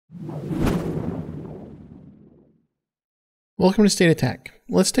Welcome to State of Tech.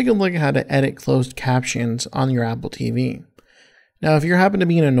 Let's take a look at how to edit closed captions on your Apple TV. Now, if you happen to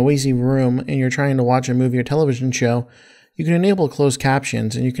be in a noisy room and you're trying to watch a movie or television show, you can enable closed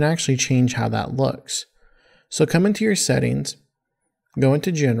captions and you can actually change how that looks. So come into your settings, go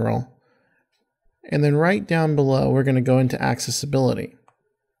into General, and then right down below, we're going to go into Accessibility.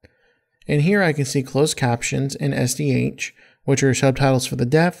 And here I can see closed captions and SDH, which are subtitles for the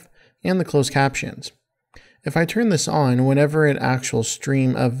deaf, and the closed captions. If I turn this on, whenever an actual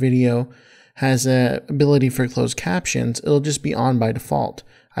stream of video has an ability for closed captions, it'll just be on by default.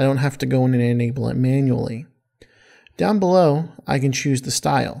 I don't have to go in and enable it manually. Down below, I can choose the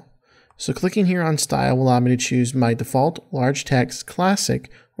style. So clicking here on style will allow me to choose my default, large text,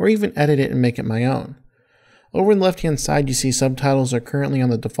 classic, or even edit it and make it my own. Over on the left-hand side, you see subtitles are currently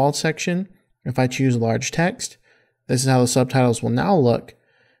on the default section. If I choose large text, this is how the subtitles will now look.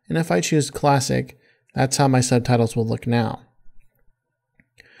 And if I choose classic, that's how my subtitles will look now.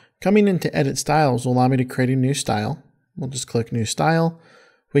 Coming into Edit Styles will allow me to create a new style. We'll just click New Style.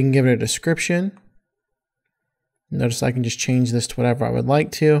 We can give it a description. Notice I can just change this to whatever I would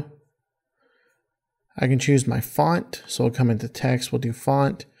like to. I can choose my font, so we'll come into Text, we'll do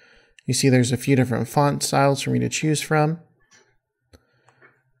Font. You see there's a few different font styles for me to choose from.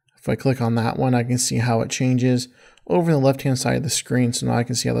 If I click on that one, I can see how it changes over the left-hand side of the screen, so now I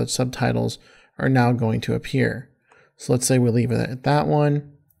can see how the subtitles are now going to appear. So let's say we leave it at that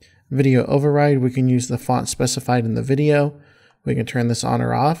one. Video override, we can use the font specified in the video. We can turn this on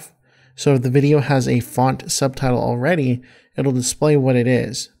or off. So if the video has a font subtitle already, it'll display what it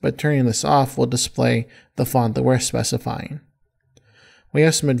is, but turning this off will display the font that we're specifying. We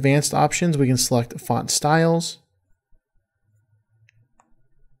have some advanced options. We can select font styles.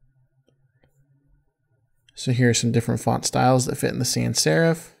 So here are some different font styles that fit in the sans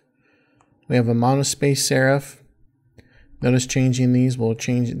serif. We have a monospace serif. Notice changing these will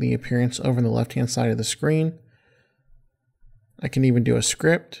change the appearance over on the left-hand side of the screen. I can even do a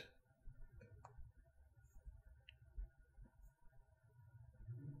script.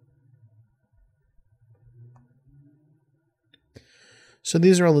 So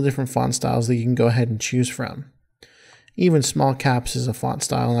these are all the different font styles that you can go ahead and choose from. Even small caps is a font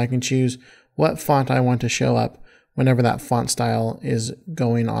style, and I can choose what font I want to show up whenever that font style is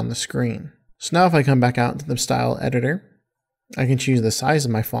going on the screen. So now if I come back out to the style editor, I can choose the size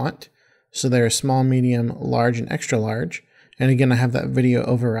of my font. So there are small, medium, large, and extra large. And again, I have that video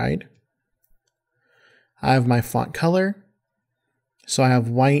override. I have my font color. So I have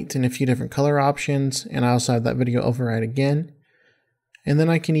white and a few different color options, and I also have that video override again. And then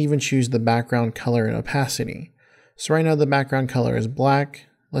I can even choose the background color and opacity. So right now the background color is black.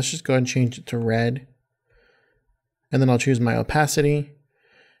 Let's just go ahead and change it to red. And then I'll choose my opacity.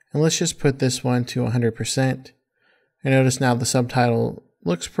 And let's just put this one to 100%. And notice now the subtitle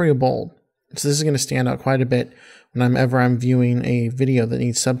looks pretty bold. So this is going to stand out quite a bit whenever I'm viewing a video that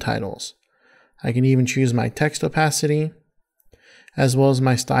needs subtitles. I can even choose my text opacity, as well as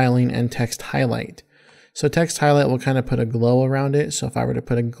my styling and text highlight. So text highlight will kind of put a glow around it. So if I were to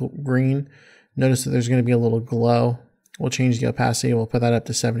put a green, notice that there's going to be a little glow. We'll change the opacity. We'll put that up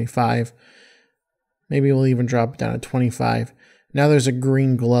to 75. Maybe we'll even drop it down to 25. Now there's a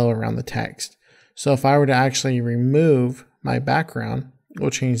green glow around the text. So if I were to actually remove my background, we'll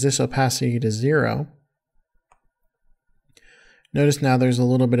change this opacity to 0. Notice now there's a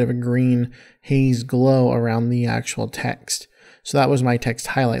little bit of a green haze glow around the actual text. So that was my text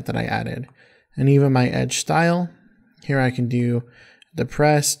highlight that I added. And even my edge style, here I can do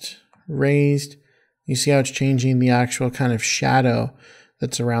depressed, raised. You see how it's changing the actual kind of shadow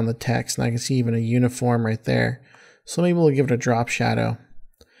that's around the text. And I can see even a uniform right there. So maybe we'll give it a drop shadow.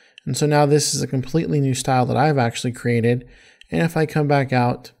 And so now this is a completely new style that I've actually created. And if I come back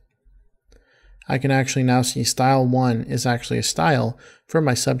out, I can actually now see style 1 is actually a style for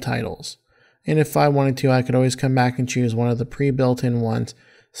my subtitles. And if I wanted to, I could always come back and choose one of the pre-built-in ones,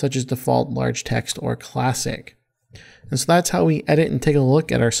 such as default, large text, or classic. And so that's how we edit and take a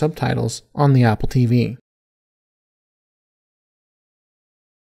look at our subtitles on the Apple TV.